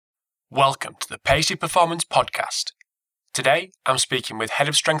Welcome to the Pacey Performance Podcast. Today, I'm speaking with Head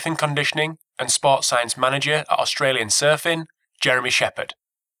of Strength and Conditioning and Sports Science Manager at Australian Surfing, Jeremy Shepherd.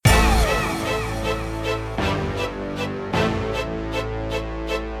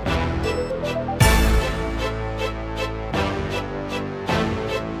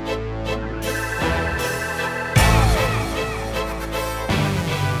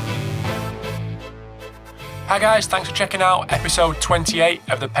 Hi guys, thanks for checking out episode 28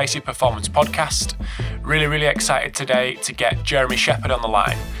 of the Pacey Performance Podcast. Really excited today to get Jeremy Shepherd on the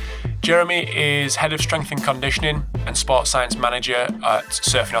line. Jeremy is Head of Strength and Conditioning and Sports Science Manager at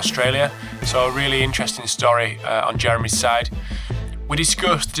Surfing Australia, so a really interesting story on Jeremy's side. We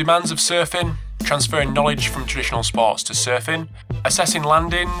discussed the demands of surfing, transferring knowledge from traditional sports to surfing, assessing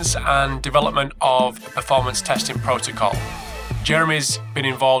landings and development of a performance testing protocol. Jeremy's been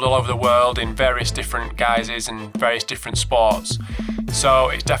involved all over the world in various different guises and various different sports, so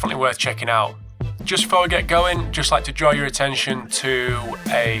it's definitely worth checking out. Just before we get going, just like to draw your attention to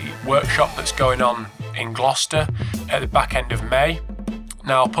a workshop that's going on in Gloucester at the back end of May.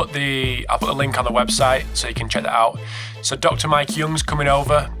 Now I'll put the link on the website so you can check that out. So Dr. Mike Young's coming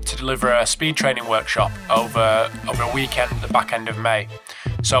over to deliver a speed training workshop over a weekend at the back end of May.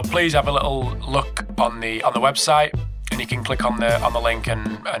 So please have a little look on the website. And you can click on the link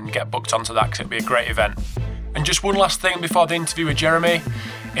and get booked onto that because it'll be a great event. And just one last thing before the interview with Jeremy.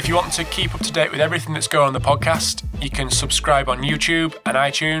 If you want to keep up to date with everything that's going on the podcast, you can subscribe on YouTube and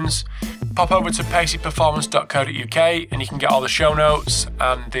iTunes. Pop over to paceyperformance.co.uk and you can get all the show notes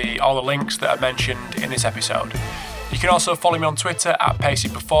and all the links that are mentioned in this episode. You can also follow me on Twitter at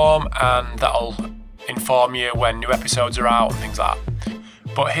paceyperform and that'll inform you when new episodes are out and things like that.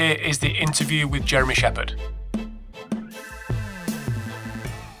 But here is the interview with Jeremy Shepherd.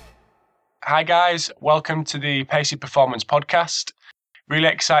 Hi guys, welcome to the Pacey Performance Podcast. Really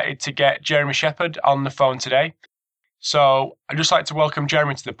excited to get Jeremy Shepherd on the phone today. So I'd just like to welcome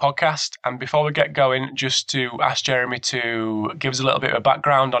Jeremy to the podcast. And before we get going, just to ask Jeremy to give us a little bit of a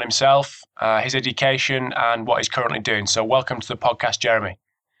background on himself, his education and what he's currently doing. So welcome to the podcast, Jeremy.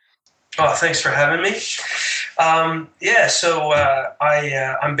 Oh, thanks for having me. I'm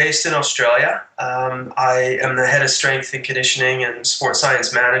based in Australia. I am the Head of Strength and Conditioning and Sports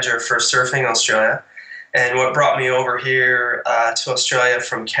Science Manager for Surfing Australia. And what brought me over here to Australia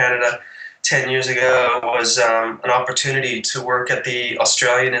from Canada 10 years ago was an opportunity to work at the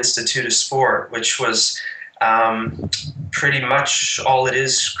Australian Institute of Sport, which was pretty much all it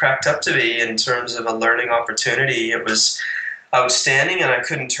is cracked up to be in terms of a learning opportunity. It was outstanding, and I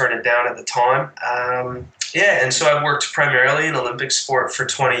couldn't turn it down at the time. And so I worked primarily in Olympic sport for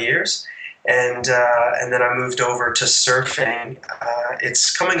 20 years, and then I moved over to surfing.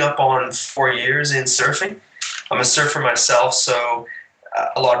 It's coming up on 4 years in surfing. I'm a surfer myself, so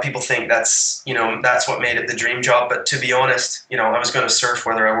a lot of people think that's what made it the dream job. But to be honest, I was going to surf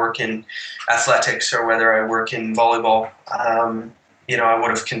whether I work in athletics or whether I work in volleyball. I would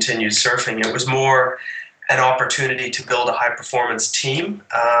have continued surfing. It was more an opportunity to build a high-performance team,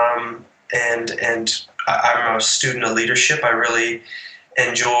 and I'm a student of leadership. I really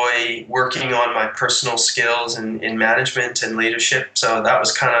enjoy working on my personal skills in management and leadership. So that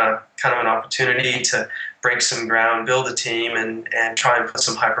was kind of an opportunity to break some ground, build a team, and try and put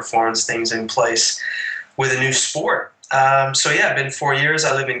some high-performance things in place with a new sport. It's been 4 years.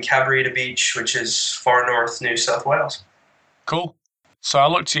 I live in Cabarita Beach, which is far north New South Wales. Cool. So I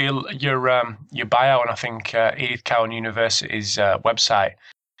looked at your bio and I think Edith Cowan University's website.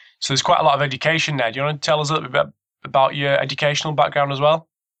 So there's quite a lot of education there. Do you want to tell us a little bit about your educational background as well?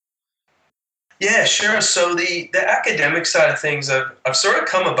 Yeah, sure. So the academic side of things, I've sort of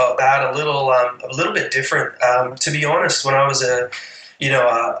come about that a little bit different. To be honest, when I was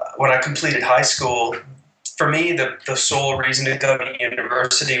when I completed high school, for me, the sole reason to go to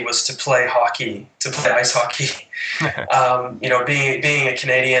university was to play hockey, to play ice hockey. Being a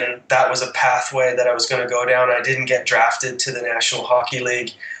Canadian, that was a pathway that I was going to go down. I didn't get drafted to the National Hockey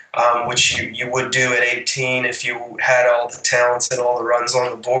League, which you would do at 18 if you had all the talents and all the runs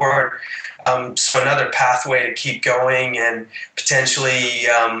on the board. So another pathway to keep going and potentially,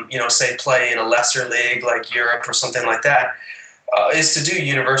 say play in a lesser league like Europe or something like that. Is to do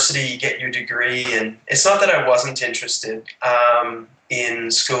university, get your degree, and it's not that I wasn't interested in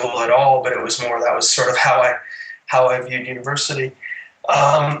school at all, but it was more that was sort of how I viewed university.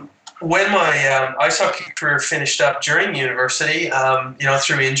 When my ice hockey career finished up during university,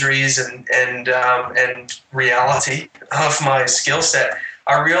 through injuries and reality of my skill set,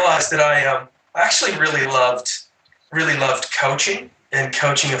 I realized that I actually really loved coaching. and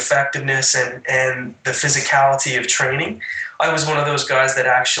coaching effectiveness and the physicality of training. I was one of those guys that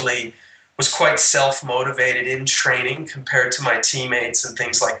actually was quite self-motivated in training compared to my teammates and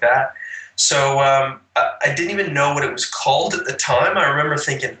things like that. So I didn't even know what it was called at the time. I remember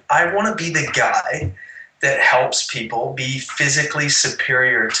thinking, I want to be the guy that helps people be physically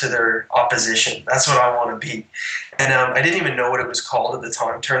superior to their opposition. That's what I want to be. And I didn't even know what it was called at the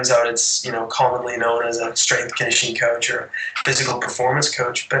time. Turns out it's, commonly known as a strength conditioning coach or physical performance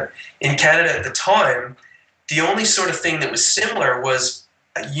coach. But in Canada at the time, the only sort of thing that was similar was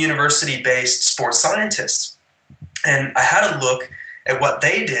a university-based sports scientists. And I had a look at what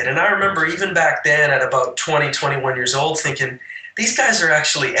they did. And I remember even back then at about 20, 21 years old thinking, these guys are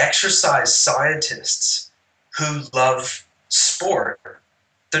actually exercise scientists who love sport.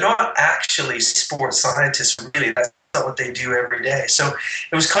 They're not actually sports scientists, really. That's not what they do every day. So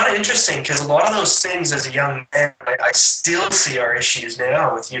it was kind of interesting because a lot of those things as a young man, I still see our issues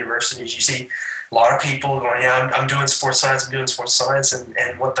now with universities. You see a lot of people going, yeah, I'm doing sports science,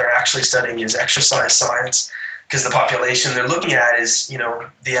 and what they're actually studying is exercise science, because the population they're looking at is,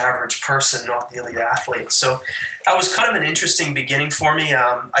 the average person, not the elite athlete. So that was kind of an interesting beginning for me.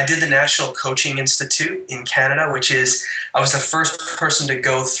 I did the National Coaching Institute in Canada, which is, I was the first person to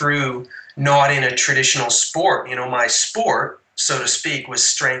go through not in a traditional sport. My sport, so to speak, was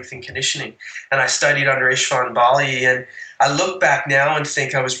strength and conditioning. And I studied under Istvan Bali, and I look back now and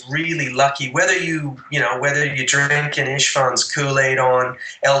think I was really lucky. Whether you drink in Istvan's Kool-Aid on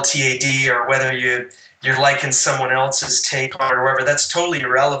LTAD or whether you're liking someone else's take on it or whatever, that's totally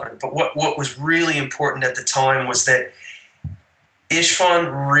irrelevant. But what was really important at the time was that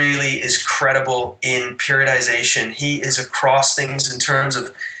Istvan really is credible in periodization. He is across things in terms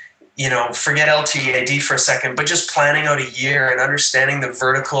of, forget LTAD for a second, but just planning out a year and understanding the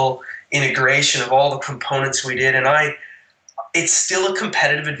vertical integration of all the components we did. And it's still a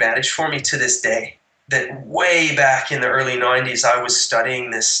competitive advantage for me to this day that way back in the early 90s, I was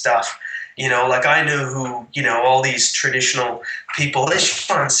studying this stuff. I knew who, all these traditional people,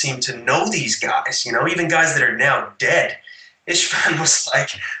 Istvan seemed to know these guys, even guys that are now dead. Istvan was like,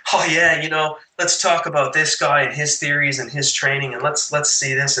 oh yeah, let's talk about this guy and his theories and his training, and let's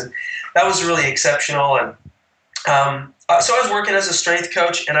see this. And that was really exceptional. And so I was working as a strength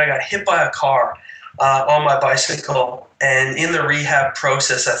coach, and I got hit by a car on my bicycle. And in the rehab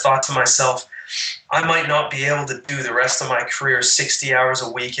process, I thought to myself, I might not be able to do the rest of my career 60 hours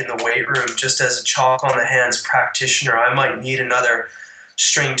a week in the weight room just as a chalk on the hands practitioner. I might need another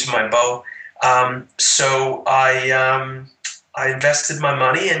string to my bow. So I invested my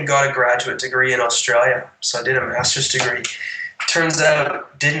money and got a graduate degree in Australia. So I did a master's degree. Turns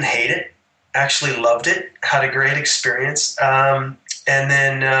out, didn't hate it. Actually loved it. Had a great experience. And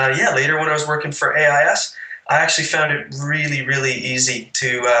then, later when I was working for AIS, I actually found it really, really easy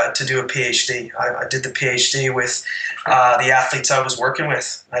to do a PhD. I did the PhD with the athletes I was working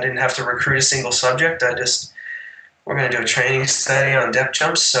with. I didn't have to recruit a single subject. We're going to do a training study on depth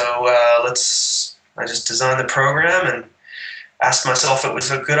jumps. So I just designed the program and asked myself if it was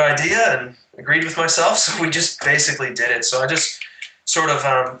a good idea and agreed with myself. So we just basically did it. So I just sort of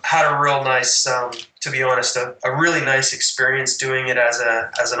had a real nice, to be honest, a really nice experience doing it as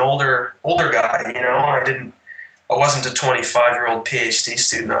an older guy. I wasn't a 25-year-old PhD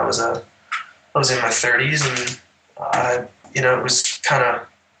student. I was in my 30s, and it was kind of,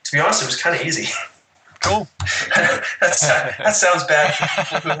 to be honest, it was kind of easy. Cool. that sounds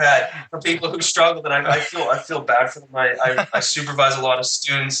bad for people who struggled, and I feel bad for them. I supervise a lot of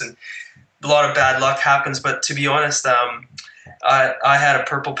students, and a lot of bad luck happens. But to be honest, I had a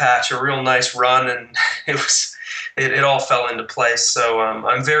purple patch, a real nice run, and it all fell into place. So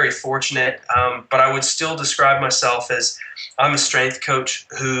I'm very fortunate, but I would still describe myself as I'm a strength coach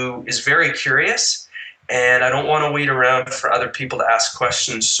who is very curious, and I don't want to wait around for other people to ask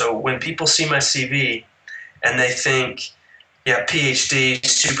questions. So when people see my CV and they think, yeah, PhD,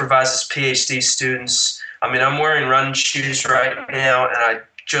 supervises PhD students. I mean, I'm wearing running shoes right now, and I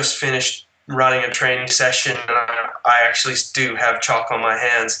just finished running a training session, and I actually do have chalk on my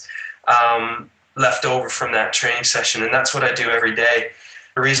hands left over from that training session, and that's what I do every day.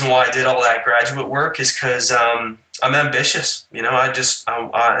 The reason why I did all that graduate work is because I'm ambitious, and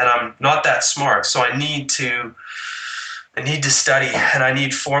I'm not that smart, so I need to study, and I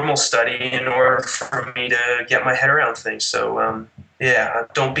need formal study in order for me to get my head around things. So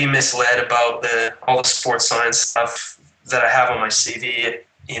don't be misled about all the sports science stuff that I have on my CV,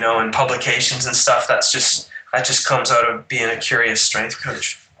 and publications and stuff. That just comes out of being a curious strength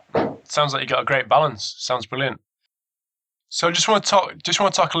coach. Sounds like you got a great balance. Sounds brilliant. So just want to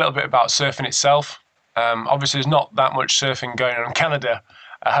talk a little bit about surfing itself. Obviously, there's not that much surfing going on in Canada.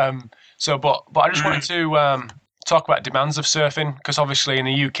 But I just wanted to talk about demands of surfing, because obviously in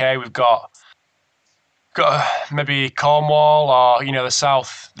the UK we've got maybe Cornwall or the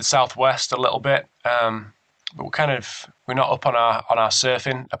southwest a little bit, but we're not up on our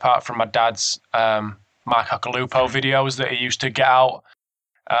surfing, apart from my dad's Mark Hockalupo videos that he used to get out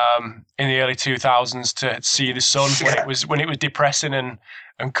in the early 2000s to see the sun when it was depressing and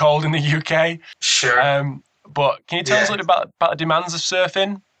cold in the UK. Sure. But can you tell us a little about the demands of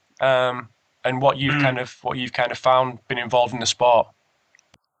surfing, and what you've kind of found being involved in the sport?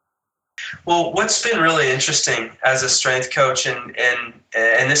 Well, what's been really interesting as a strength coach, and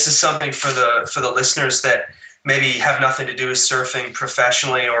this is something for the listeners that maybe have nothing to do with surfing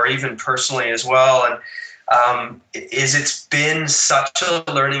professionally or even personally as well, and is it's been such a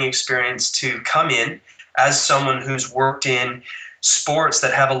learning experience to come in as someone who's worked in sports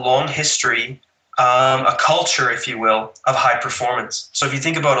that have a long history, a culture, if you will, of high performance. So if you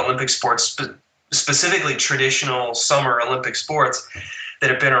think about Olympic sports, specifically traditional summer Olympic sports that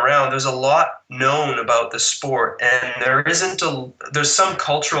have been around, there's a lot known about the sport, and there's some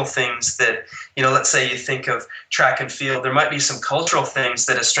cultural things that, let's say you think of track and field, there might be some cultural things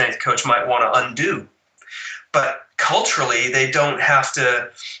that a strength coach might want to undo. But culturally, they don't have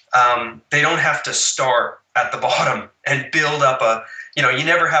to start at the bottom and build up you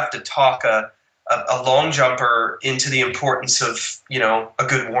never have to talk a long jumper into the importance of, a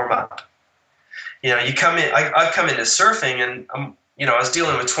good warm up. You come in, I've come into surfing, and I was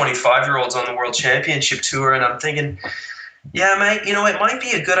dealing with 25-year-olds on the World Championship Tour, and I'm thinking, yeah, mate, it might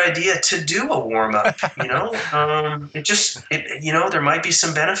be a good idea to do a warm up. There might be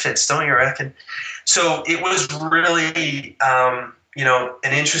some benefits, don't you reckon? So it was really, an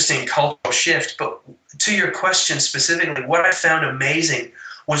interesting cultural shift. But to your question specifically, what I found amazing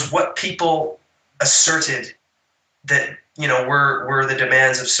was what people asserted that, were the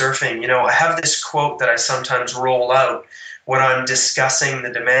demands of surfing. I have this quote that I sometimes roll out when I'm discussing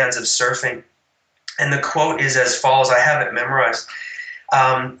the demands of surfing. And the quote is as follows. I have it memorized.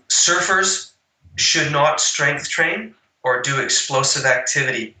 Surfers should not strength train or do explosive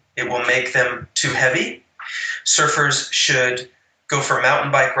activity. It will make them too heavy. Surfers should go for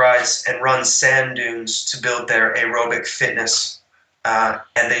mountain bike rides and run sand dunes to build their aerobic fitness.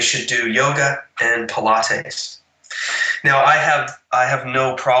 And they should do yoga and Pilates. Now, I have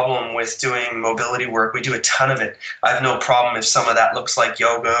no problem with doing mobility work. We do a ton of it. I have no problem if some of that looks like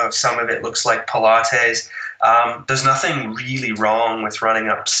yoga, if some of it looks like Pilates. There's nothing really wrong with running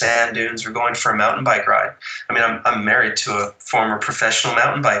up sand dunes or going for a mountain bike ride. I mean, I'm married to a former professional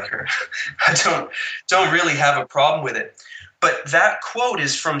mountain biker. I don't really have a problem with it. But that quote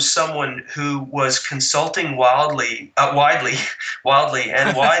is from someone who was consulting widely and widely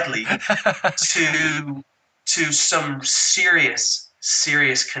to some serious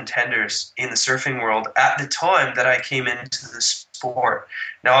contenders in the surfing world at the time that I came into the sport.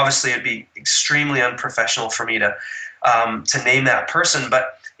 Now, obviously, it'd be extremely unprofessional for me to name that person,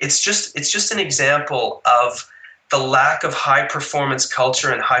 but it's just an example of the lack of high performance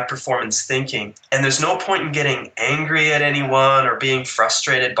culture and high performance thinking. And there's no point in getting angry at anyone or being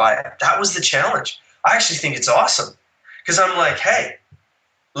frustrated by it. That was the challenge. I actually think it's awesome, because I'm like, hey,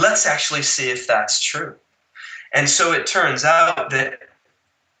 let's actually see if that's true. And so it turns out that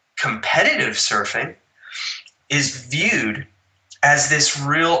competitive surfing is viewed as this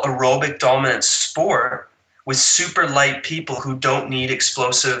real aerobic dominant sport with super light people who don't need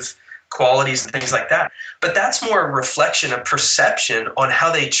explosive qualities and things like that. But that's more a reflection, a perception on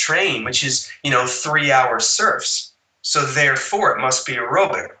how they train, which is, 3-hour surfs. So therefore it must be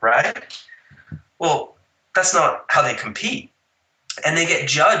aerobic, right? Well, that's not how they compete. And they get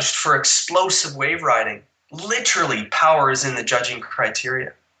judged for explosive wave riding. Literally, power is in the judging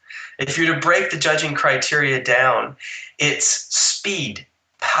criteria. If you're to break the judging criteria down, it's speed,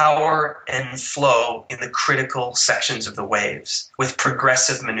 power, and flow in the critical sections of the waves with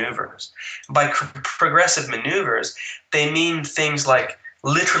progressive maneuvers. By progressive maneuvers, they mean things like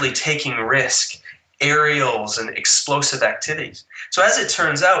literally taking risk, aerials, and explosive activities. So as it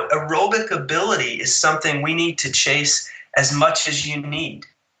turns out, aerobic ability is something we need to chase as much as you need,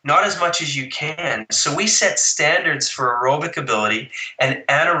 not as much as you can. So we set standards for aerobic ability and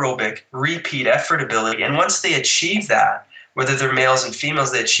anaerobic repeat effort ability. And once they achieve that, whether they're males and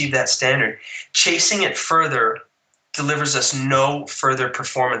females, they achieve that standard. Chasing it further delivers us no further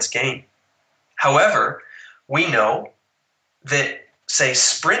performance gain. However, we know that, say,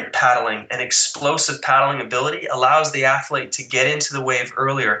 sprint paddling and explosive paddling ability allows the athlete to get into the wave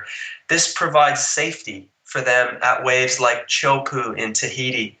earlier. This provides safety for them at waves like Chopu in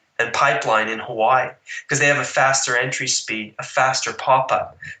Tahiti and Pipeline in Hawaii because they have a faster entry speed, a faster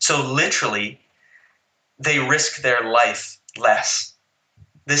pop-up. So literally, they risk their life less.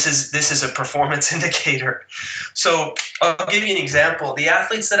 This is a performance indicator. So I'll give you an example. The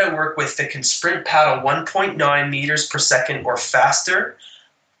athletes that I work with that can sprint paddle 1.9 meters per second or faster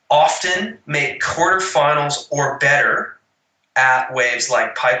often make quarterfinals or better at waves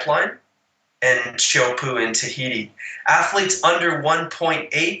like Pipeline and Teahupo'o in Tahiti. Athletes under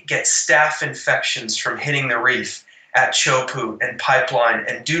 1.8 get staph infections from hitting the reef at Teahupo'o and Pipeline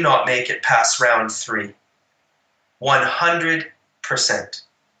and do not make it past round 3. 100%.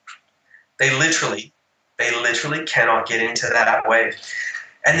 They literally cannot get into that wave.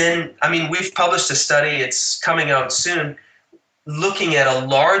 And then, we've published a study, it's coming out soon, looking at a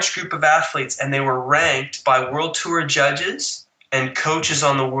large group of athletes, and they were ranked by World Tour judges and coaches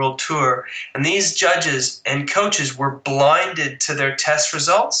on the World Tour. And these judges and coaches were blinded to their test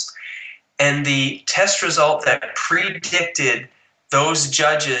results. And the test result that predicted those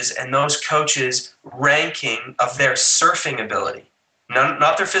judges and those coaches' ranking of their surfing ability,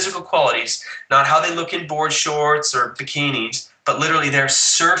 not their physical qualities, not how they look in board shorts or bikinis, but literally their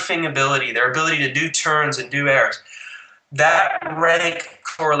surfing ability, their ability to do turns and do airs. That rank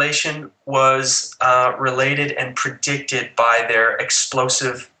correlation was related and predicted by their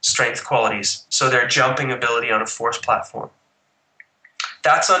explosive strength qualities, so their jumping ability on a force platform.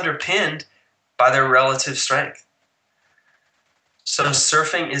 That's underpinned by their relative strength. So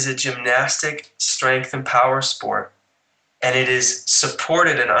surfing is a gymnastic strength and power sport, and it is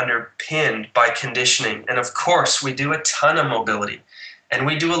supported and underpinned by conditioning. And of course, we do a ton of mobility, and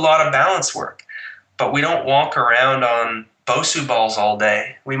we do a lot of balance work, but we don't walk around on Bosu balls all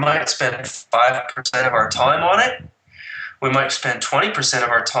day. We might spend 5% of our time on it. We might spend 20% of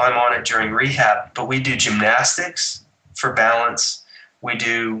our time on it during rehab, but we do gymnastics for balance. We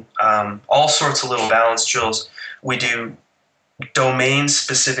do all sorts of little balance drills. We do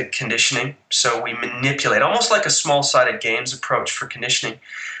domain-specific conditioning, so we manipulate, almost like a small-sided games approach for conditioning.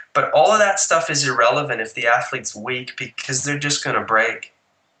 But all of that stuff is irrelevant if the athlete's weak because they're just going to break.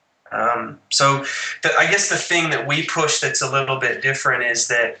 I guess the thing that we push that's a little bit different is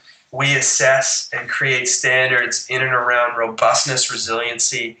that we assess and create standards in and around robustness,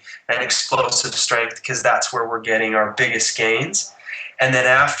 resiliency, and explosive strength because that's where we're getting our biggest gains. And then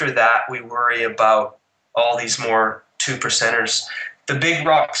after that, we worry about all these more 2%ers. The big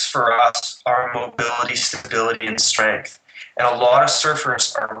rocks for us are mobility, stability, and strength. And a lot of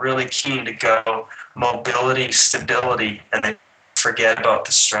surfers are really keen to go mobility, stability, and they forget about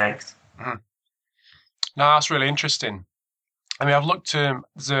the strength. Mm-hmm. No, that's really interesting. I've looked at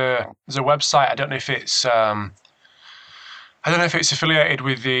the website. I don't know if it's affiliated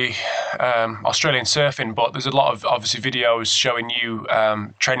with the Australian surfing, but there's a lot of obviously videos showing you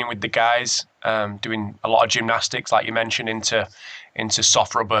training with the guys, doing a lot of gymnastics, like you mentioned, into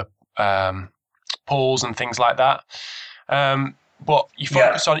soft rubber pools and things like that. But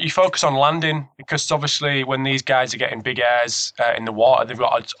you focus on landing because obviously when these guys are getting big airs in the water, they've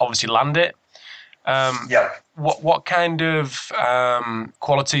got to obviously land it. What kind of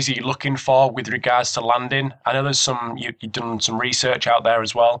qualities are you looking for with regards to landing? I know there's you've done some research out there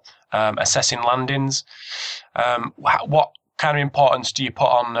as well, assessing landings. What kind of importance do you put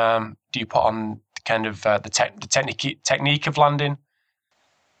on kind of the technique of landing?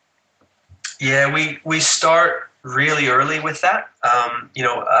 Yeah, we start really early with that.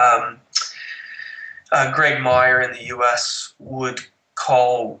 Greg Meyer in the U.S. would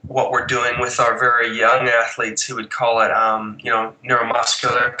call what we're doing with our very young athletes, he would call it,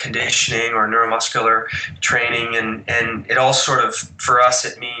 neuromuscular conditioning or neuromuscular training. And it all sort of, for us,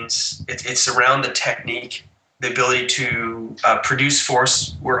 it means it's around the technique, the ability to produce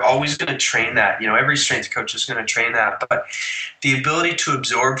force. We're always going to train that. Every strength coach is going to train that. But the ability to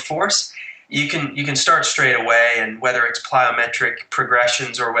absorb force, you can start straight away, and whether it's plyometric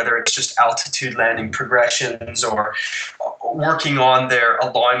progressions or whether it's just altitude landing progressions or working on their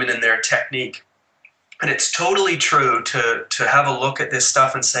alignment and their technique. And it's totally true to have a look at this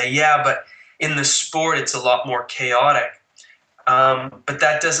stuff and say, yeah, but in the sport it's a lot more chaotic. But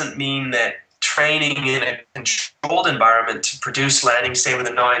that doesn't mean that training in a controlled environment to produce landing, say with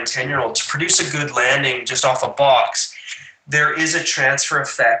a 9, 10-year-old, to produce a good landing just off a box, there is a transfer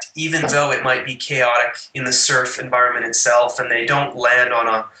effect, even though it might be chaotic in the surf environment itself, and they don't land on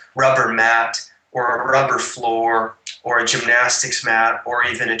a rubber mat or a rubber floor or a gymnastics mat or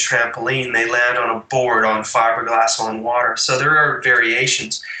even a trampoline. They land on a board, on fiberglass, on water. So there are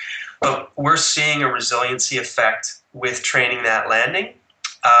variations. But we're seeing a resiliency effect with training that landing.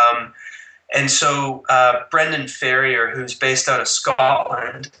 And so Brendan Ferrier, who's based out of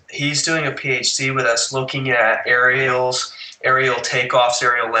Scotland, he's doing a PhD with us looking at aerial takeoffs,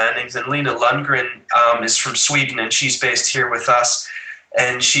 aerial landings. And Lena Lundgren is from Sweden, and she's based here with us.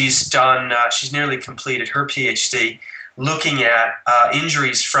 And she's nearly completed her PhD looking at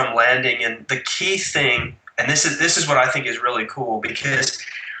injuries from landing. And the key thing, and this is what I think is really cool, because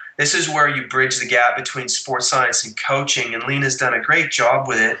this is where you bridge the gap between sports science and coaching. And Lena's done a great job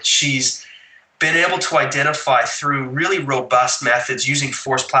with it. She's been able to identify through really robust methods using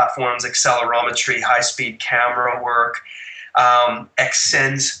force platforms, accelerometry, high-speed camera work,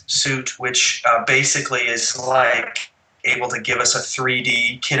 XSENS suit, which basically is like able to give us a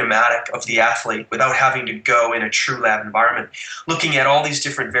 3D kinematic of the athlete without having to go in a true lab environment, looking at all these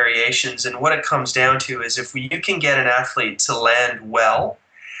different variations. And what it comes down to is if you can get an athlete to land well,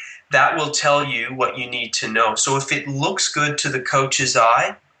 that will tell you what you need to know. So if it looks good to the coach's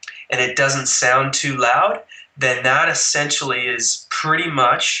eye and it doesn't sound too loud, then that essentially is pretty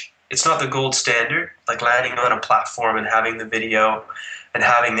much, it's not the gold standard, like landing on a platform and having the video and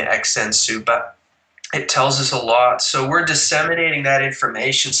having the XSENS suit, but it tells us a lot. So we're disseminating that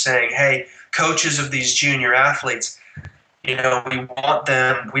information saying, hey, coaches of these junior athletes, we want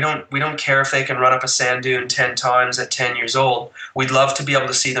them, we don't care if they can run up a sand dune 10 times at 10 years old. We'd love to be able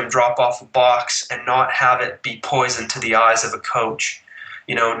to see them drop off a box and not have it be poison to the eyes of a coach.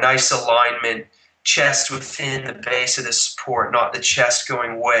 Nice alignment, chest within the base of the support, not the chest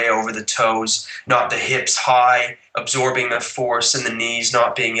going way over the toes, not the hips high, absorbing the force, and the knees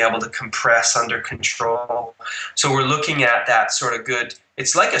not being able to compress under control. So we're looking at that sort of good,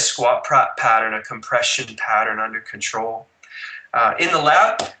 it's like a squat pattern, a compression pattern under control. In the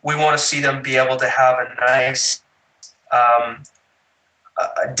lab, we want to see them be able to have a nice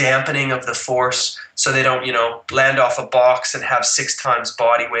dampening of the force so they don't, land off a box and have 6 times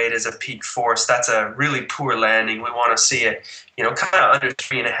body weight as a peak force. That's a really poor landing. We want to see it, kind of under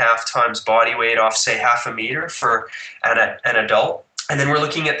 3.5 times body weight off, say, half a meter for an adult. And then we're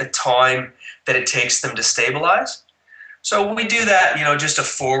looking at the time that it takes them to stabilize. So we do that, just a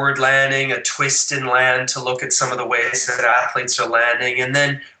forward landing, a twist and land to look at some of the ways that athletes are landing. And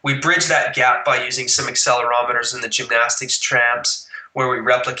then we bridge that gap by using some accelerometers in the gymnastics tramps, where we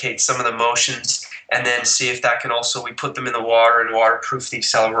replicate some of the motions and then see if that can also, we put them in the water and waterproof the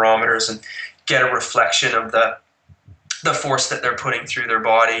accelerometers and get a reflection of the force that they're putting through their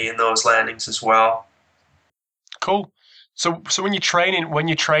body in those landings as well. Cool. So when you're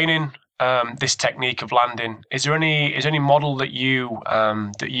training this technique of landing, is there any model that you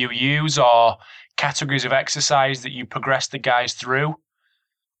use or categories of exercise that you progress the guys through?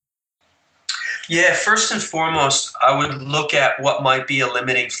 Yeah, first and foremost, I would look at what might be a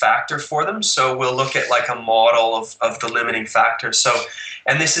limiting factor for them. So we'll look at like a model of the limiting factor. So,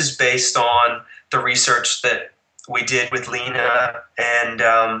 and this is based on the research that we did with Lena and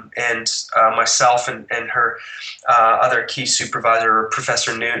myself and her other key supervisor,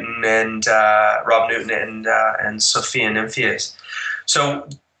 Professor Newton and Rob Newton and Sophia Nymphias. So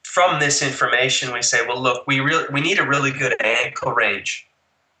from this information, we say, well, look, we need a really good ankle range.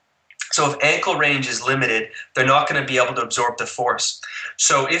 So if ankle range is limited, they're not going to be able to absorb the force.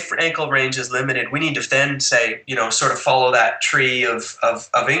 So if ankle range is limited, we need to then say, sort of follow that tree of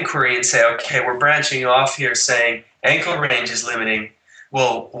inquiry and say, okay, we're branching off here saying ankle range is limiting.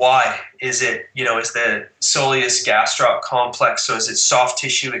 Well, why? Is it, is the soleus gastroc complex? So is it soft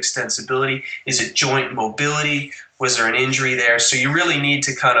tissue extensibility? Is it joint mobility? Was there an injury there? So you really need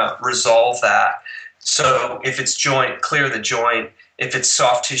to kind of resolve that. So if it's joint, clear the joint. If it's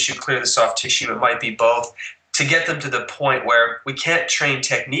soft tissue, clear the soft tissue. It might be both, to get them to the point where we can't train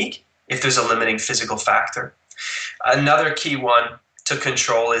technique if there's a limiting physical factor. Another key one to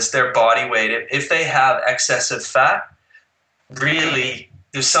control is their body weight. If they have excessive fat, really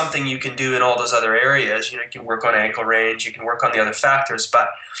there's something you can do in all those other areas. You can work on ankle range, you can work on the other factors, but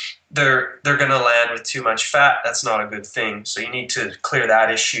they're going to land with too much fat. That's not a good thing. So you need to clear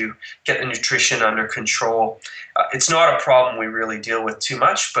that issue, get the nutrition under control. It's not a problem we really deal with too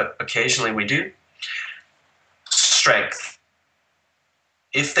much, but occasionally we do. Strength.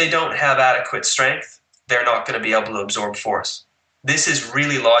 If they don't have adequate strength, they're not going to be able to absorb force. This is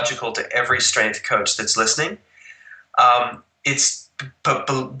really logical to every strength coach that's listening. But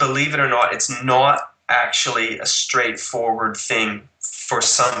believe it or not, it's not actually a straightforward thing for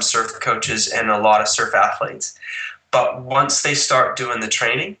some surf coaches and a lot of surf athletes. But once they start doing the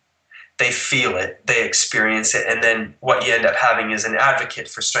training, they feel it, they experience it, and then what you end up having is an advocate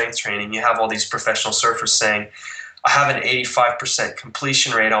for strength training. You have all these professional surfers saying, I have an 85%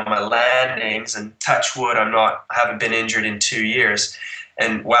 completion rate on my landings, and touch wood, I haven't been injured in 2 years.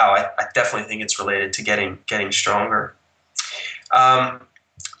 And wow, I definitely think it's related to getting stronger.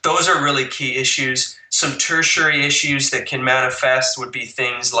 Those are really key issues. Some tertiary issues that can manifest would be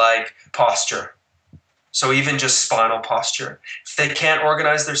things like posture. So even just spinal posture. If they can't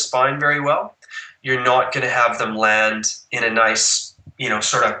organize their spine very well, you're not going to have them land in a nice,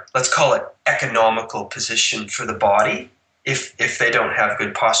 sort of, let's call it economical position for the body if they don't have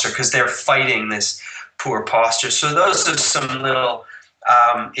good posture, because they're fighting this poor posture. So those are some little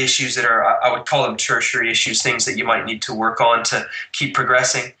issues that are, I would call them tertiary issues, things that you might need to work on to keep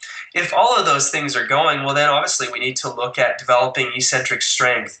progressing. If all of those things are going, well, then obviously we need to look at developing eccentric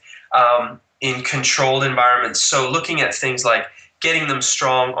strength in controlled environments. So looking at things like getting them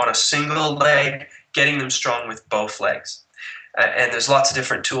strong on a single leg, getting them strong with both legs. And there's lots of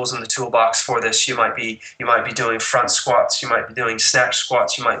different tools in the toolbox for this. You might be doing front squats, you might be doing snatch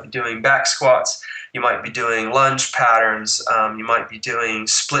squats, you might be doing back squats, you might be doing lunge patterns, you might be doing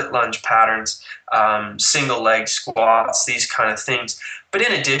split lunge patterns, single leg squats, these kind of things. But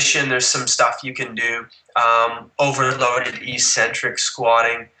in addition, there's some stuff you can do, overloaded eccentric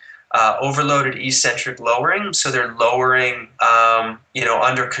squatting, overloaded eccentric lowering. So they're lowering,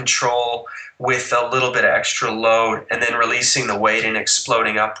 under control with a little bit of extra load, and then releasing the weight and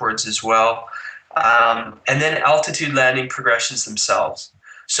exploding upwards as well. And then altitude landing progressions themselves.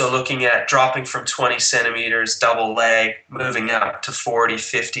 So looking at dropping from 20 centimeters, double leg, moving up to 40,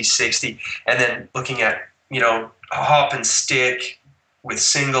 50, 60, and then looking at, hop and stick with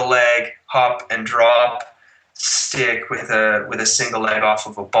single leg, hop and drop, stick with a single leg off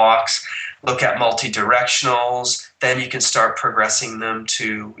of a box. Look at multi-directionals. Then you can start progressing them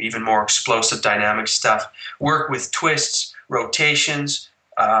to even more explosive dynamic stuff. Work with twists, rotations,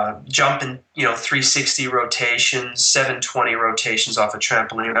 jump in 360 rotations, 720 rotations off a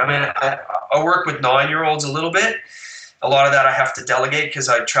trampoline. I mean, I work with 9-year-olds a little bit. A lot of that I have to delegate because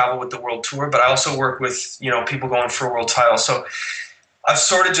I travel with the world tour, but I also work with people going for a world title. So I've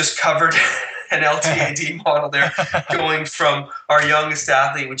sort of just covered an LTAD model there, going from our youngest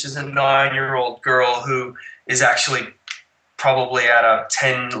athlete, which is a 9-year-old girl who is actually probably at a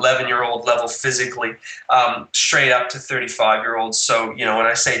 10, 11-year-old level physically, straight up to 35-year-olds. So, when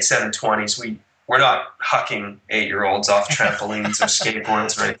I say 720s, we're not hucking 8-year-olds off trampolines or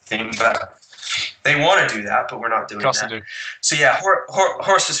skateboards or anything, but they want to do that, but we're not doing that. Do. So yeah,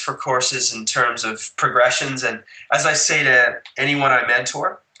 horses for courses in terms of progressions. And as I say to anyone I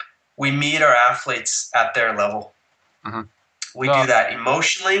mentor, we meet our athletes at their level. Mm-hmm. We do that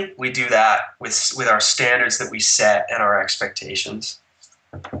emotionally. We do that with our standards that we set and our expectations.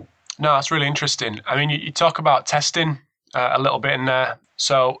 No, that's really interesting. I mean, you talk about testing a little bit in there.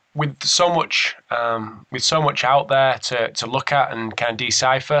 So with so much out there to look at and kind of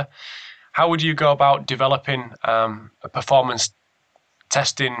decipher, how would you go about developing a performance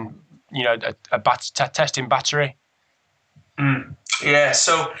testing, testing battery? Yeah,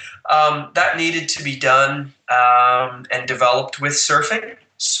 so that needed to be done and developed with surfing.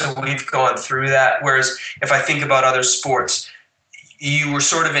 So we've gone through that. Whereas if I think about other sports, you were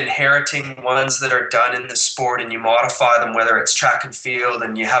sort of inheriting ones that are done in the sport and you modify them, whether it's track and field,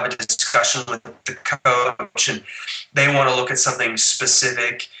 and you have a discussion with the coach and they want to look at something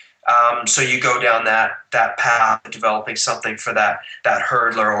specific. So you go down that path of developing something for that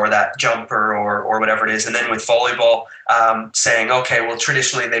hurdler or that jumper or whatever it is. And then with volleyball, saying, okay, well,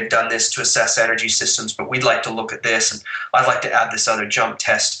 traditionally they've done this to assess energy systems, but we'd like to look at this, and I'd like to add this other jump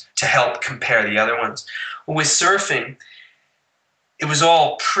test to help compare the other ones. Well, with surfing, it was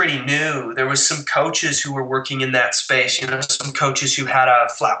all pretty new. There was some coaches who were working in that space, some coaches who had a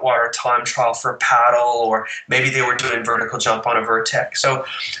flat water time trial for a paddle, or maybe they were doing vertical jump on a Vertex. So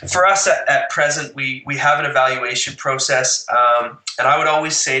for us at present, we have an evaluation process. And I would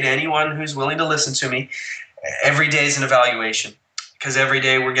always say to anyone who's willing to listen to me, every day is an evaluation, because every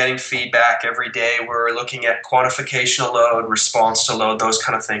day we're getting feedback. Every day we're looking at quantification of load, response to load, those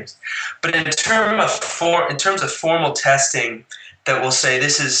kind of things. But in terms of formal testing, that will say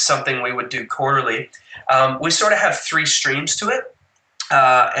this is something we would do quarterly. We sort of have 3 streams to it,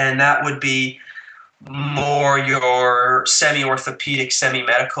 and that would be more your semi-orthopedic,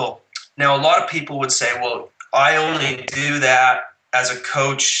 semi-medical. Now, a lot of people would say, well, I only do that as a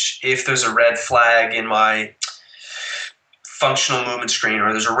coach if there's a red flag in my functional movement screen,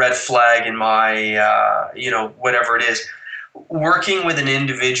 or there's a red flag in my, whatever it is. Working with an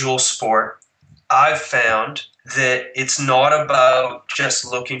individual sport, I've found that it's not about just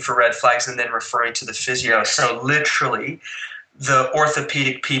looking for red flags and then referring to the physio. So literally, the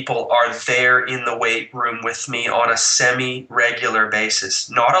orthopedic people are there in the weight room with me on a semi-regular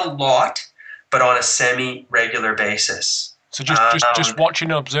basis. Not a lot, but on a semi-regular basis. So just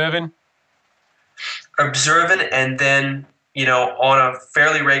watching and observing? Observing, and then, on a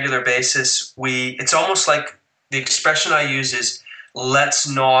fairly regular basis, it's almost like the expression I use is let's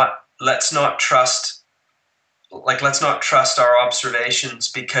not trust our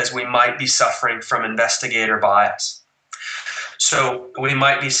observations, because we might be suffering from investigator bias. So we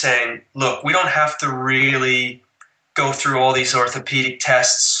might be saying, look, we don't have to really go through all these orthopedic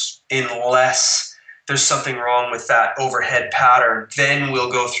tests unless there's something wrong with that overhead pattern. Then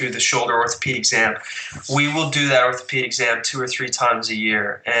we'll go through the shoulder orthopedic exam. We will do that orthopedic exam 2 or 3 times a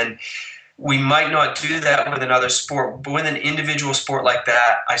year. And we might not do that with another sport, but with an individual sport like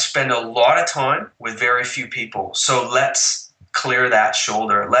that, I spend a lot of time with very few people. So let's clear that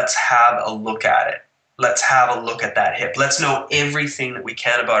shoulder. Let's have a look at it. Let's have a look at that hip. Let's know everything that we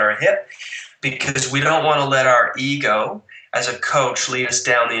can about our hip, because we don't want to let our ego as a coach lead us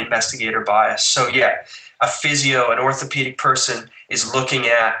down the investigator bias. So yeah, a physio, an orthopedic person is looking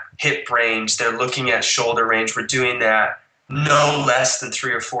at hip range. They're looking at shoulder range. We're doing that no less than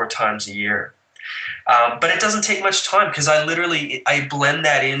 3 or 4 times a year. But it doesn't take much time, because I blend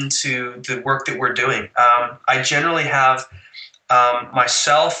that into the work that we're doing. I generally have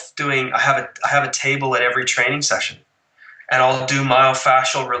myself doing, I have a table at every training session, and I'll do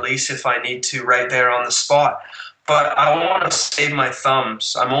myofascial release if I need to right there on the spot. But I want to save my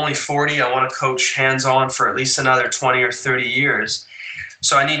thumbs. I'm only 40. I want to coach hands-on for at least another 20 or 30 years.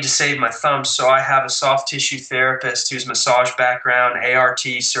 So I need to save my thumbs. So I have a soft tissue therapist who's massage background, ART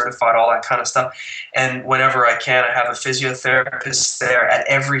certified, all that kind of stuff. And whenever I can, I have a physiotherapist there at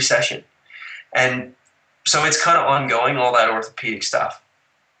every session. And so it's kind of ongoing, all that orthopedic stuff.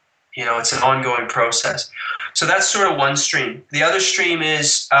 It's an ongoing process. So that's sort of one stream. The other stream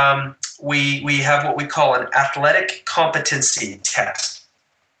is we have what we call an athletic competency test.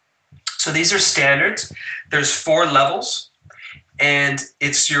 So these are standards. There's 4 levels, and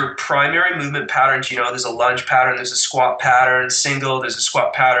it's your primary movement patterns. There's a lunge pattern, there's a squat pattern, single, there's a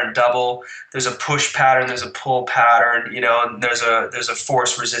squat pattern, double, there's a push pattern, there's a pull pattern, and there's a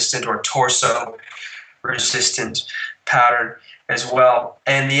force resistant or torso resistant pattern as well.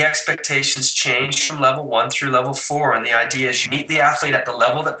 And the expectations change from level 1 through level 4. And the idea is you meet the athlete at the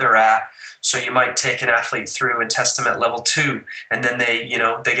level that they're at. So you might take an athlete through and test them at level 2, and then they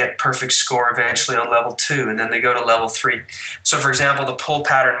get perfect score eventually on level 2, and then they go to level 3. So for example, the pull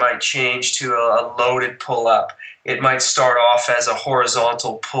pattern might change to a loaded pull up. It might start off as a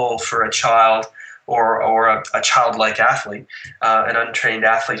horizontal pull for a child, or a childlike athlete, an untrained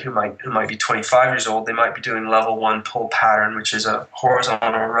athlete who might be 25 years old. They might be doing level 1 pull pattern, which is a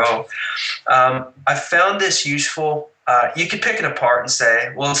horizontal row. I found this useful. You could pick it apart and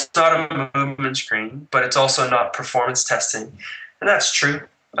say, well, it's not a movement screen, but it's also not performance testing. And that's true.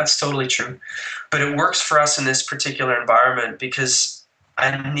 That's totally true. But it works for us in this particular environment, because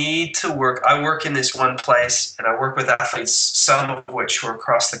I work in this one place, and I work with athletes, some of which who are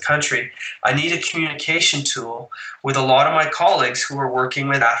across the country. I need a communication tool with a lot of my colleagues who are working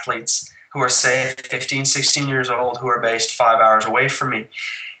with athletes who are, say, 15, 16 years old, who are based 5 hours away from me.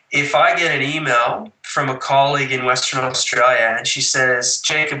 If I get an email from a colleague in Western Australia and she says,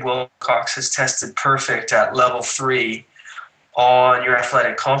 Jacob Wilcox has tested perfect at level 3 on your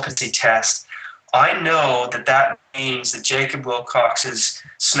athletic competency test, I know that means that Jacob Wilcox's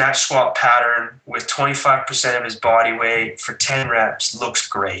snatch squat pattern with 25% of his body weight for 10 reps looks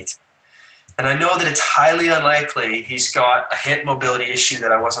great. And I know that it's highly unlikely he's got a hip mobility issue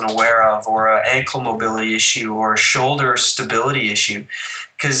that I wasn't aware of, or an ankle mobility issue, or a shoulder stability issue,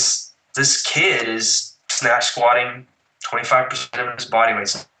 because this kid is snatch squatting 25% of his body weight.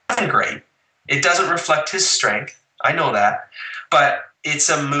 It's not great. It doesn't reflect his strength. I know that. But it's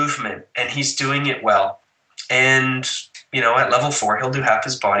a movement, and he's doing it well. And, at level 4, he'll do half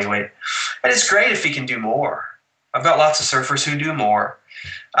his body weight. And it's great if he can do more. I've got lots of surfers who do more.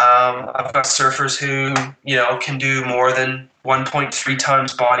 I've got surfers who, can do more than 1.3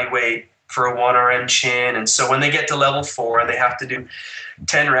 times body weight for a 1RM chin. And so when they get to level 4 and they have to do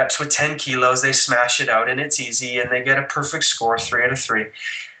 10 reps with 10 kilos, they smash it out, and it's easy, and they get a perfect score, 3 out of 3.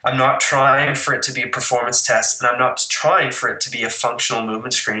 I'm not trying for it to be a performance test, and I'm not trying for it to be a functional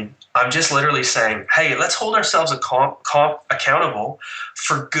movement screen. I'm just literally saying, hey, let's hold ourselves accountable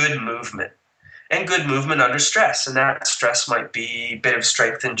for good movement, and good movement under stress. And that stress might be a bit of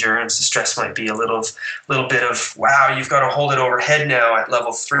strength endurance. The stress might be a little bit of, wow, you've got to hold it overhead now at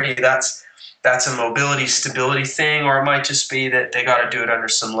level 3. That's a mobility, stability thing, or it might just be that they got to do it under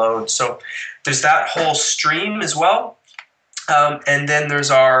some load. So there's that whole stream as well. And then there's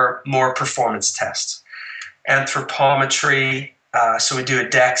our more performance tests. Anthropometry, So we do a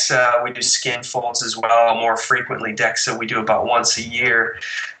DEXA, we do skin folds as well. More frequently, DEXA we do about once a year.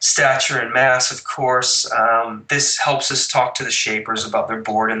 Stature and mass, of course. This helps us talk to the shapers about their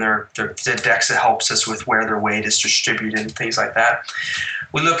board, and the DEXA helps us with where their weight is distributed and things like that.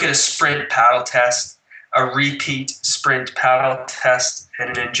 We look at a sprint paddle test, a repeat sprint paddle test, and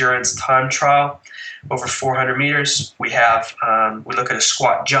an endurance time trial over 400 meters. We look at a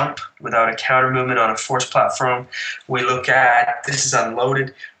squat jump without a counter movement on a force platform. We look at, this is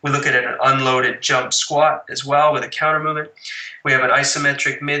unloaded, we look at an unloaded jump squat as well with a counter movement. We have an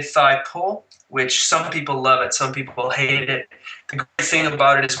isometric mid-thigh pull, which some people love it, some people hate it. The great thing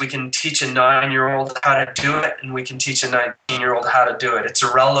about it is we can teach a 9-year-old how to do it, and we can teach a 19-year-old how to do it. It's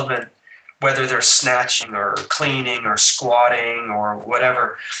irrelevant whether they're snatching or cleaning or squatting or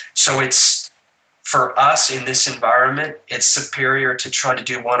whatever. So it's, for us in this environment, it's superior to try to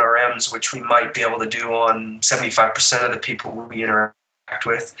do 1RMs, which we might be able to do on 75% of the people we interact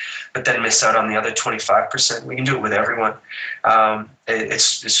with, but then miss out on the other 25%. We can do it with everyone.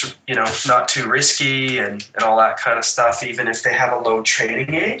 It's not too risky and all that kind of stuff, even if they have a low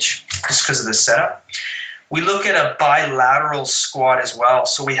training age, just because of the setup. We look at a bilateral squat as well.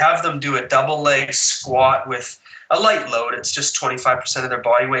 So we have them do a double leg squat with a light load. It's just 25% of their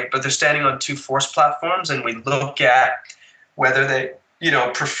body weight, but they're standing on 2 force platforms, and we look at whether they,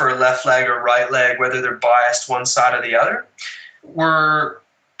 prefer left leg or right leg, whether they're biased one side or the other. We're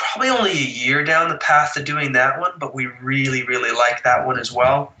probably only a year down the path to doing that one, but we really, really like that one as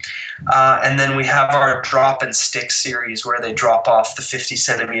well. And then we have our drop and stick series where they drop off the 50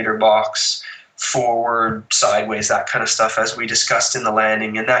 centimeter box, forward, sideways, that kind of stuff, as we discussed in the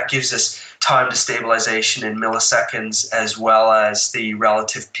landing. And that gives us time to stabilization in milliseconds, as well as the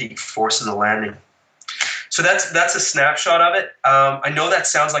relative peak force in the landing. So that's a snapshot of it. I know that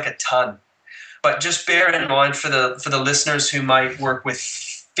sounds like a ton, but just bear in mind for the listeners who might work with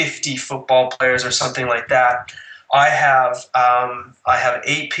 50 football players or something like that. I have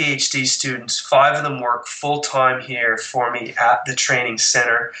 8 PhD students. 5 of them work full-time here for me at the training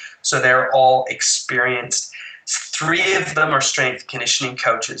center, so they're all experienced. 3 of them are strength conditioning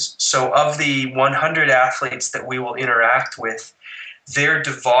coaches. So of the 100 athletes that we will interact with, they're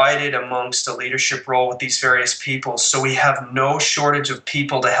divided amongst a leadership role with these various people. So we have no shortage of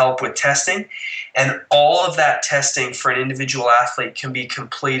people to help with testing. And all of that testing for an individual athlete can be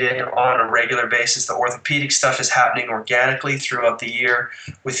completed on a regular basis. The orthopedic stuff is happening organically throughout the year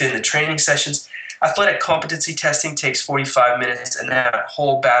within the training sessions. Athletic competency testing takes 45 minutes, and that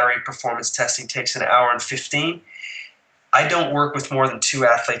whole battery performance testing takes an hour and 15. I don't work with more than 2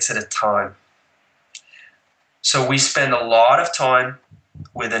 athletes at a time. So we spend a lot of time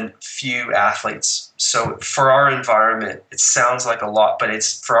with a few athletes. So for our environment, it sounds like a lot, but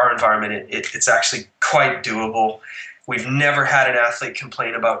for our environment, it's actually quite doable. We've never had an athlete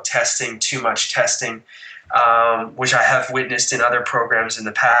complain about testing, too much testing, which I have witnessed in other programs in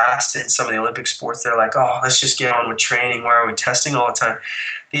the past. In some of the Olympic sports, they're like, "Oh, let's just get on with training. Why are we testing all the time?"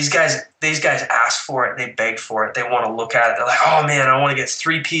 These guys ask for it. They beg for it. They want to look at it. They're like, "Oh man, I want to get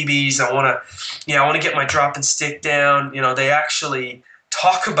 3 PBs. I want to get my drop and stick down." They actually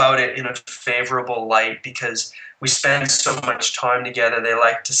talk about it in a favorable light because we spend so much time together. They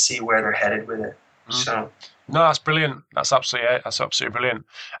like to see where they're headed with it. So. No, that's brilliant. That's absolutely brilliant.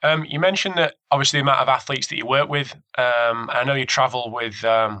 You mentioned that obviously the amount of athletes that you work with. I know you travel with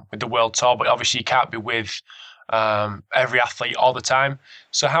the World Tour, but obviously you can't be with every athlete all the time.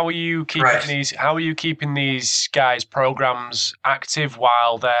 So how are you keeping these guys' programs active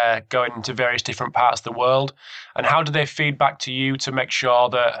while they're going into various different parts of the world? And how do they feed back to you to make sure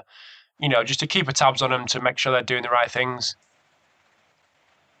that, just to keep a tabs on them to make sure they're doing the right things?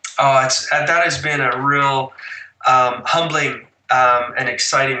 Oh, that has been a real humbling and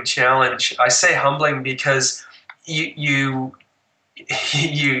exciting challenge. I say humbling because you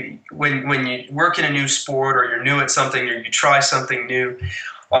when you work in a new sport or you're new at something or you try something new,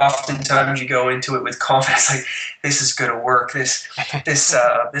 oftentimes you go into it with confidence, like this is going to work. This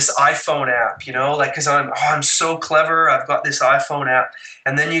iPhone app, because I'm so clever. I've got this iPhone app,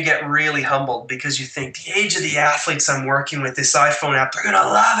 and then you get really humbled because you think the age of the athletes I'm working with, this iPhone app, they're gonna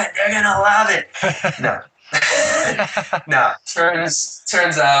love it. They're gonna love it. No. No,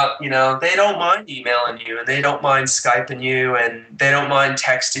 turns out, they don't mind emailing you, and they don't mind Skyping you, and they don't mind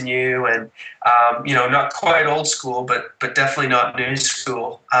texting you, and not quite old school, but definitely not new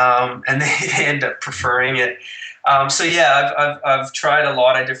school, and they end up preferring it. So yeah, I've tried a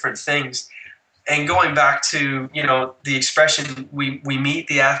lot of different things, and going back to the expression, we meet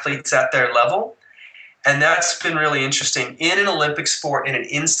the athletes at their level. And that's been really interesting. In an Olympic sport, in an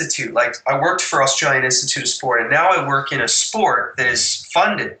institute, like I worked for Australian Institute of Sport, and now I work in a sport that is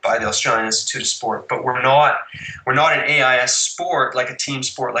funded by the Australian Institute of Sport, but we're not an AIS sport, like a team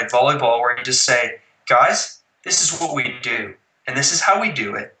sport like volleyball, where you just say, guys, this is what we do, and this is how we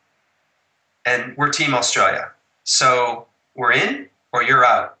do it, and we're Team Australia. So we're in or you're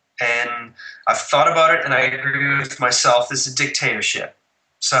out. And I've thought about it, and I agree with myself, this is a dictatorship.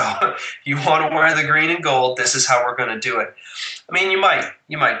 So you want to wear the green and gold, this is how we're going to do it. I mean, you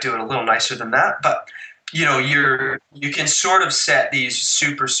might do it a little nicer than that, but you know, you can sort of set these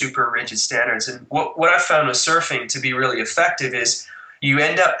super, super rigid standards. And what I found with surfing to be really effective is you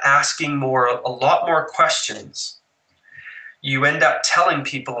end up asking a lot more questions. You end up telling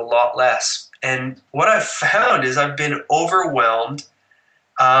people a lot less. And what I've found is I've been overwhelmed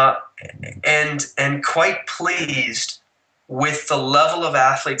and quite pleased with the level of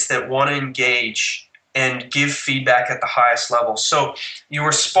athletes that want to engage and give feedback at the highest level. So you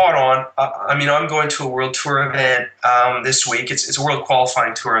were spot on. I mean, I'm going to a World Tour event this week. It's a World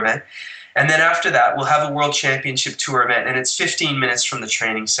Qualifying Tour event. And then after that, we'll have a World Championship Tour event, and it's 15 minutes from the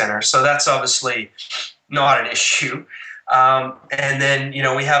training center. So that's obviously not an issue. And then, you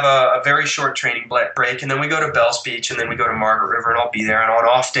know, we have a very short training break, and then we go to Bells Beach, and then we go to Margaret River, and I'll be there. And on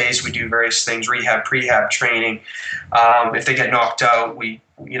off days, we do various things, rehab, prehab training. If they get knocked out, we,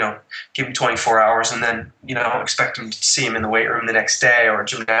 you know, give them 24 hours, and then, you know, expect them to see them in the weight room the next day or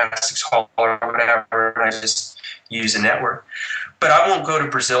gymnastics hall or whatever, and I just use a network. But I won't go to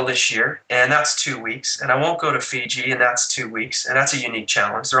Brazil this year, and that's 2 weeks. And I won't go to Fiji, and that's 2 weeks. And that's a unique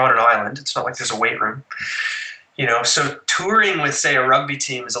challenge. They're on an island. It's not like there's a weight room. You know, so touring with, say, a rugby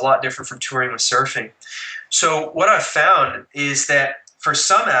team is a lot different from touring with surfing. So what I've found is that for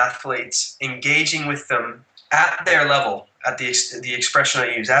some athletes, engaging with them at their level, at the expression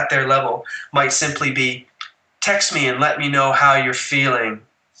I use, at their level, might simply be, text me and let me know how you're feeling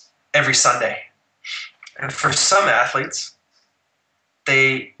every Sunday. And for some athletes,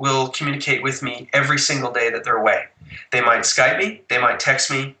 they will communicate with me every single day that they're away. They might Skype me, they might text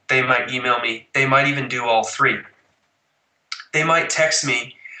me, they might email me, they might even do all three. They might text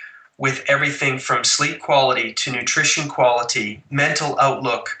me with everything from sleep quality to nutrition quality, mental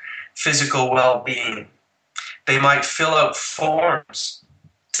outlook, physical well-being. They might fill out forms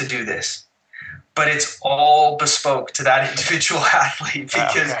to do this, but it's all bespoke to that individual athlete,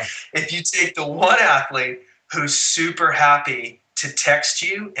 because if you take the one athlete who's super happy to text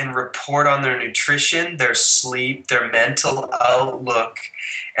you and report on their nutrition, their sleep, their mental outlook,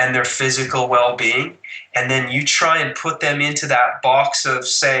 and their physical well-being, and then you try and put them into that box of,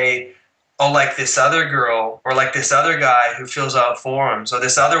 say, oh, like this other girl or like this other guy who fills out forums, or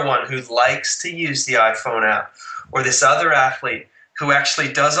this other one who likes to use the iPhone app, or this other athlete who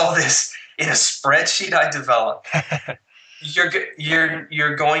actually does all this in a spreadsheet I developed,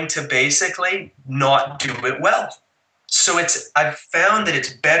 you're going to basically not do it well. So I've found that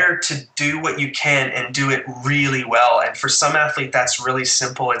it's better to do what you can and do it really well. And for some athlete, that's really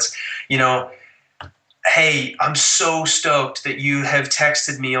simple. It's, you know, hey, I'm so stoked that you have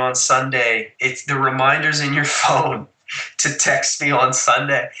texted me on Sunday. It's the reminders in your phone to text me on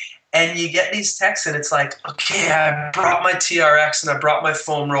Sunday. And you get these texts and it's like, okay, I brought my TRX and I brought my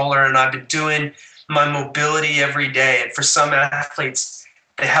foam roller and I've been doing my mobility every day. And for some athletes,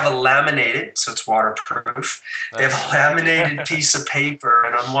 they have a laminated, so it's waterproof. They have a laminated piece of paper,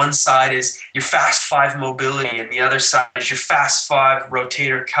 and on one side is your Fast 5 mobility, and the other side is your Fast 5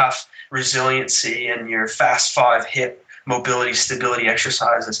 rotator cuff resiliency and your Fast 5 hip mobility stability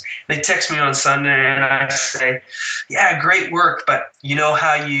exercises. They text me on Sunday, and I say, "Yeah, great work, but you know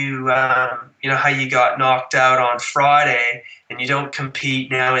how you got knocked out on Friday, and you don't compete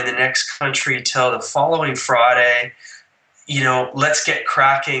now in the next country till the following Friday. You know, let's get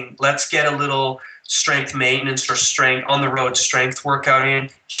cracking. Let's get a little strength maintenance or strength on the road strength workout in.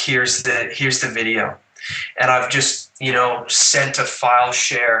 Here's the video." And I've just, you know, sent a file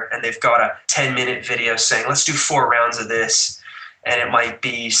share, and they've got a 10-minute video saying, let's do 4 rounds of this. And it might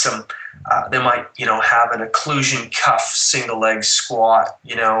be some, they might, you know, have an occlusion cuff single leg squat,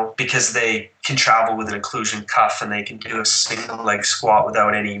 you know, because they can travel with an occlusion cuff and they can do a single leg squat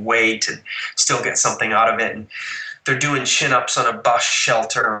without any weight and still get something out of it. And they're doing chin-ups on a bus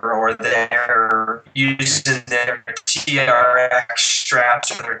shelter, or they're using their TRX straps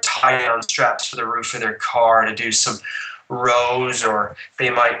or their tie-down straps for the roof of their car to do some rows, or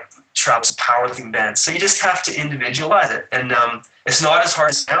they might travel some powerlifting bands. So you just have to individualize it. And it's not as hard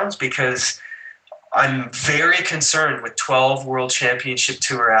as it sounds, because I'm very concerned with 12 World Championship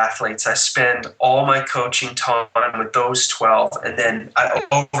Tour athletes. I spend all my coaching time with those 12, and then I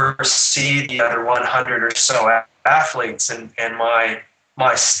oversee the other 100 or so athletes, and my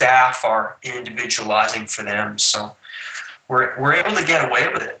staff are individualizing for them. So we're able to get away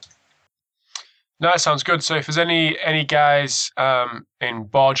with it. No, that sounds good. So if there's any guys in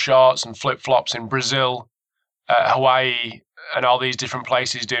board shorts and flip-flops in Brazil, Hawaii, and all these different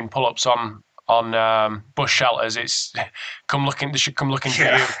places doing pull-ups on bush shelters, they should come looking for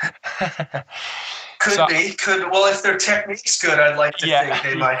you. Could be. Well, if their technique's good, I'd like to think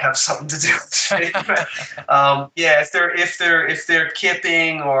they might have something to do with it. If they're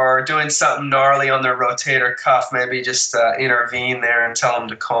kipping or doing something gnarly on their rotator cuff, maybe just intervene there and tell them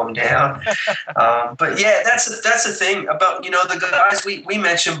to calm down. But yeah, that's the thing about the guys we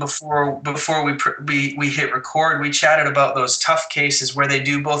mentioned before we hit record. We chatted about those tough cases where they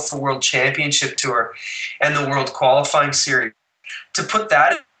do both the World Championship Tour and the World Qualifying Series. To put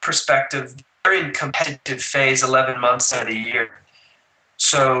that in perspective, they're in competitive phase 11 months out of the year.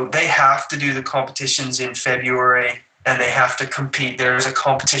 So they have to do the competitions in February and they have to compete. There's a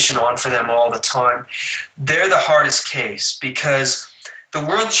competition on for them all the time. They're the hardest case because the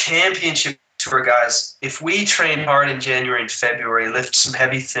World Championship Tour guys, if we train hard in January and February, lift some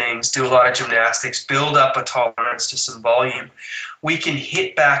heavy things, do a lot of gymnastics, build up a tolerance to some volume, we can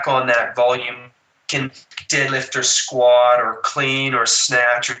hit back on that volume, can deadlift or squat or clean or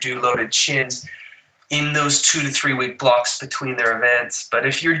snatch or do loaded chins in those 2 to 3 week blocks between their events. But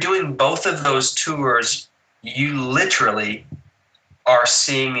if you're doing both of those tours, you literally are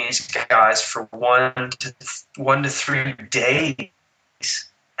seeing these guys for 1 to 3 days,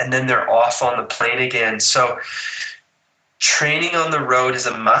 and then they're off on the plane again. So training on the road is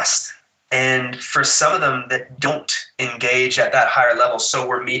a must. And for some of them that don't engage at that higher level, so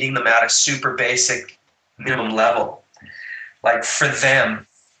we're meeting them at a super basic minimum level. Like for them,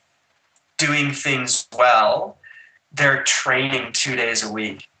 doing things well, they're training 2 days a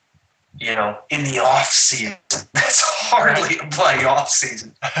week, in the off season. That's hardly a bloody off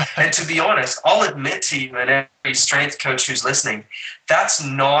season. And to be honest, I'll admit to you and every strength coach who's listening, that's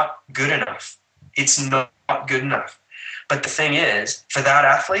not good enough. It's not good enough. But the thing is, for that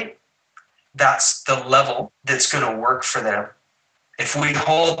athlete, that's the level that's going to work for them. If we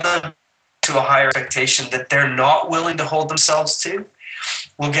hold them to a higher expectation that they're not willing to hold themselves to,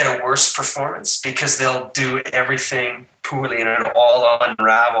 we'll get a worse performance because they'll do everything poorly and it'll all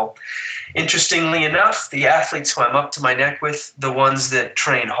unravel. Interestingly enough, the athletes who I'm up to my neck with, the ones that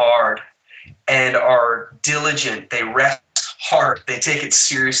train hard and are diligent, they rest hard, they take it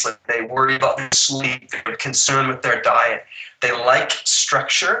seriously, they worry about their sleep, they're concerned with their diet, they like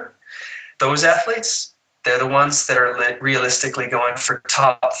structure. Those athletes, they're the ones that are realistically going for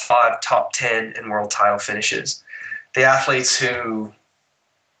top 5, top 10 and world title finishes. The athletes who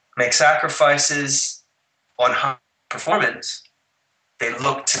make sacrifices on high performance, they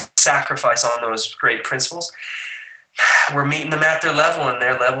look to sacrifice on those great principles. We're meeting them at their level, and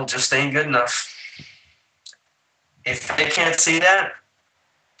their level just ain't good enough. If they can't see that,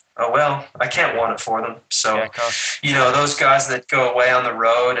 oh well, I can't want it for them. So, those guys that go away on the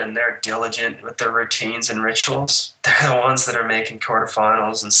road and they're diligent with their routines and rituals, they're the ones that are making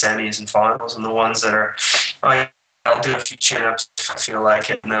quarterfinals and semis and finals, and the ones that are, I'll do a few chin-ups if I feel like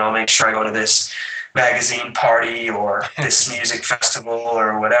it, and then I'll make sure I go to this magazine party or this music festival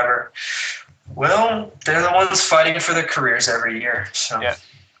or whatever. Well, they're the ones fighting for their careers every year. So. Yeah.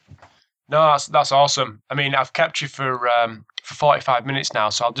 No, that's awesome. I mean, I've kept you for 45 minutes now,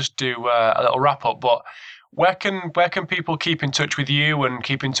 so I'll just do a little wrap up. But where can people keep in touch with you and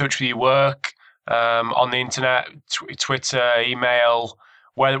keep in touch with your work on the internet, Twitter, email?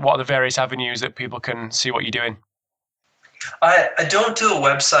 What are the various avenues that people can see what you're doing? I don't do a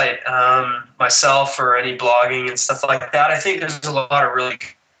website myself or any blogging and stuff like that. I think there's a lot of really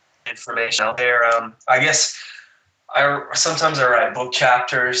good information out there. I guess sometimes I write book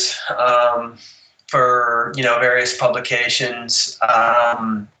chapters for various publications.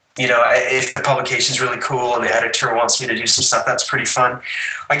 If the publication's really cool and the editor wants me to do some stuff, that's pretty fun.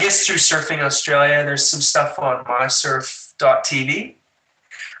 I guess through Surfing Australia, there's some stuff on mysurf.tv,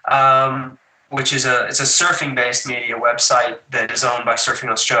 which is it's a surfing-based media website that is owned by Surfing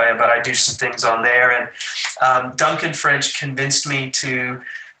Australia, but I do some things on there. And Duncan French convinced me to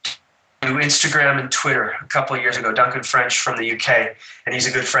do Instagram and Twitter a couple of years ago. Duncan French from the UK, and he's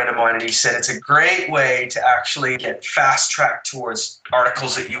a good friend of mine, and he said it's a great way to actually get fast-tracked towards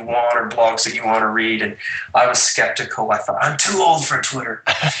articles that you want or blogs that you want to read. And I was skeptical. I thought, I'm too old for Twitter.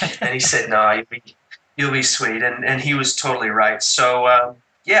 And he said, no, you'll be sweet. And he was totally right. So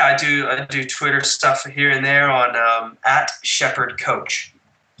I do Twitter stuff here and there on at Shepherd Coach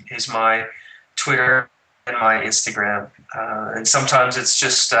is my Twitter and my Instagram, and sometimes it's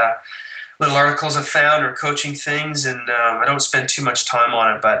just little articles I've found or coaching things, and I don't spend too much time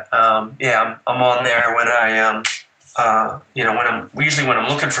on it. But I'm on there when when I'm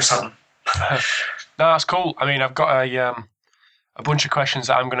looking for something. No, that's cool. I mean, I've got a bunch of questions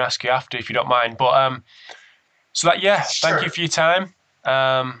that I'm going to ask you after, if you don't mind. But thank you for your time.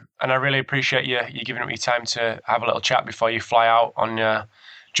 And I really appreciate you giving up your time to have a little chat before you fly out on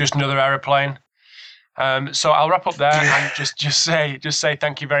just another aeroplane. So I'll wrap up there and just say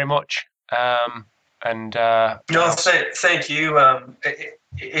thank you very much. Thank you.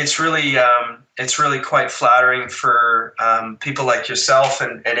 It's really quite flattering for people like yourself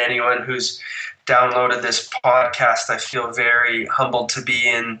and anyone who's downloaded this podcast. I feel very humbled to be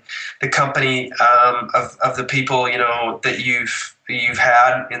in the company of the people that you've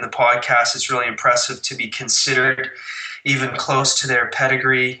had in the podcast. It's really impressive to be considered even close to their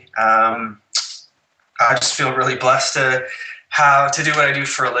pedigree. I just feel really blessed to do what I do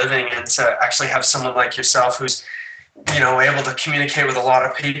for a living, and to actually have someone like yourself who's able to communicate with a lot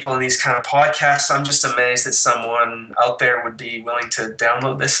of people in these kind of podcasts. I'm just amazed that someone out there would be willing to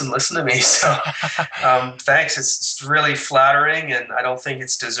download this and listen to me. So thanks. It's really flattering, and I don't think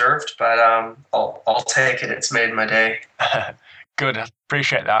it's deserved, but I'll take it. It's made my day. Good. I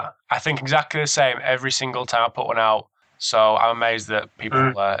appreciate that. I think exactly the same every single time I put one out. So I'm amazed that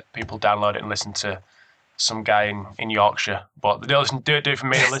people download it and listen to some guy in Yorkshire, but they don't do it for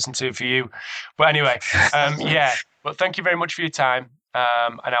me, they listen to it for you. But anyway, but thank you very much for your time,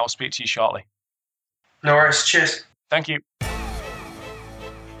 and I will speak to you shortly. No worries. Cheers. Thank you.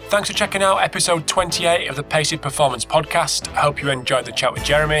 Thanks for checking out episode 28 of the Pacey Performance Podcast. I hope you enjoyed the chat with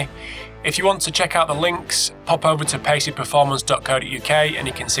Jeremy. If you want to check out the links, pop over to paceyperformance.co.uk and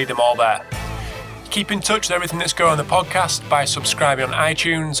you can see them all there. Keep in touch with everything that's going on the podcast by subscribing on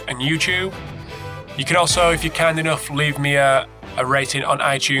iTunes and YouTube. You can also, if you're kind enough, leave me a rating on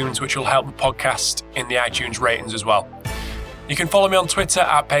iTunes, which will help the podcast in the iTunes ratings as well. You can follow me on Twitter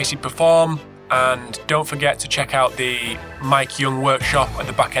at PaceyPerform, and don't forget to check out the Mike Young workshop at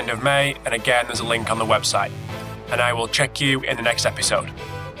the back end of May, and again, there's a link on the website. And I will check you in the next episode.